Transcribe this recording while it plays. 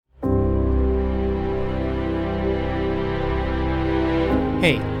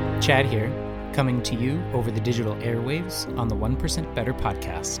Hey, Chad here, coming to you over the digital airwaves on the 1% Better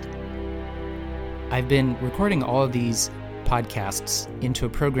podcast. I've been recording all of these podcasts into a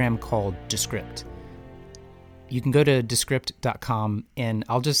program called Descript. You can go to Descript.com and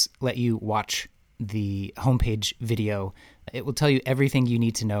I'll just let you watch the homepage video. It will tell you everything you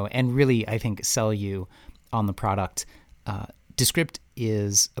need to know and really, I think, sell you on the product. Descript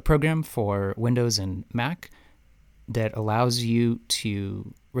is a program for Windows and Mac that allows you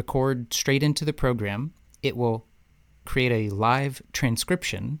to record straight into the program. It will create a live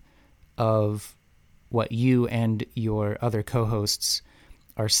transcription of what you and your other co-hosts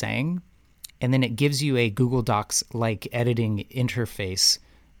are saying, and then it gives you a Google Docs-like editing interface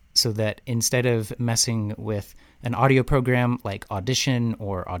so that instead of messing with an audio program like Audition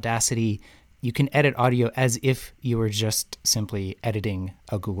or Audacity, you can edit audio as if you were just simply editing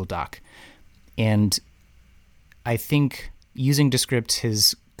a Google Doc. And I think using Descript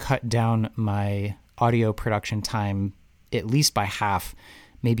has cut down my audio production time at least by half,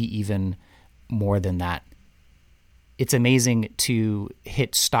 maybe even more than that. It's amazing to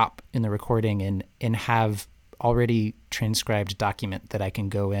hit stop in the recording and have already transcribed document that I can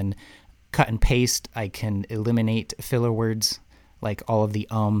go in, cut and paste. I can eliminate filler words like all of the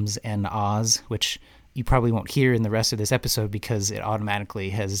ums and ahs, which you probably won't hear in the rest of this episode because it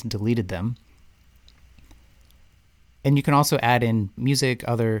automatically has deleted them. And you can also add in music,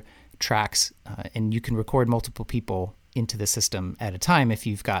 other tracks, and you can record multiple people into the system at a time if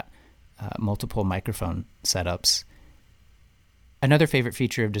you've got multiple microphone setups. Another favorite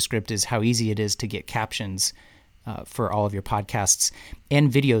feature of Descript is how easy it is to get captions for all of your podcasts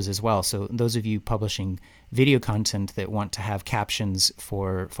and videos as well. So those of you publishing video content that want to have captions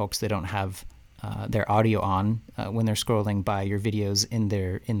for folks that don't have their audio on when they're scrolling by your videos in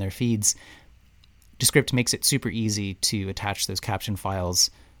their feeds, Descript makes it super easy to attach those caption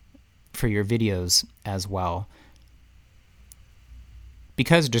files for your videos as well.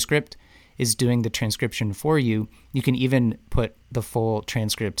 Because Descript is doing the transcription for you, you can even put the full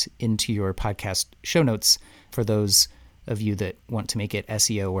transcript into your podcast show notes for those of you that want to make it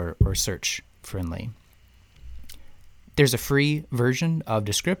SEO or search friendly. There's a free version of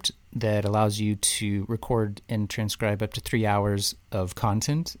Descript that allows you to record and transcribe up to 3 hours of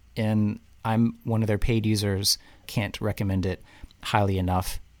content, and I'm one of their paid users. Can't recommend it highly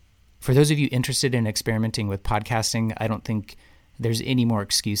enough. For those of you interested in experimenting with podcasting, I don't think there's any more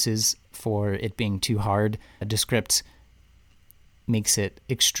excuses for it being too hard. Descript makes it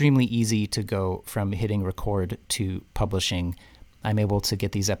extremely easy to go from hitting record to publishing. I'm able to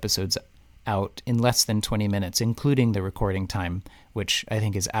get these episodes out in less than 20 minutes, including the recording time, which I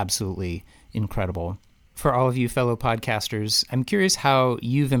think is absolutely incredible. For all of you fellow podcasters, I'm curious how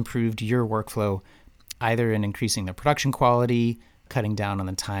you've improved your workflow, either in increasing the production quality, cutting down on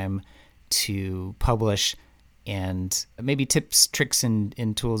the time to publish, and maybe tips, tricks,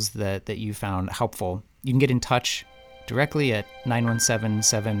 and tools that you found helpful. You can get in touch directly at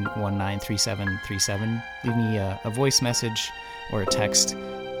 917-719-3737. Leave me a voice message or a text,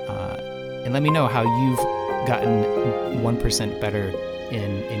 and let me know how you've gotten 1% better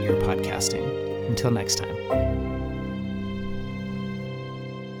in your podcasting. Until next time.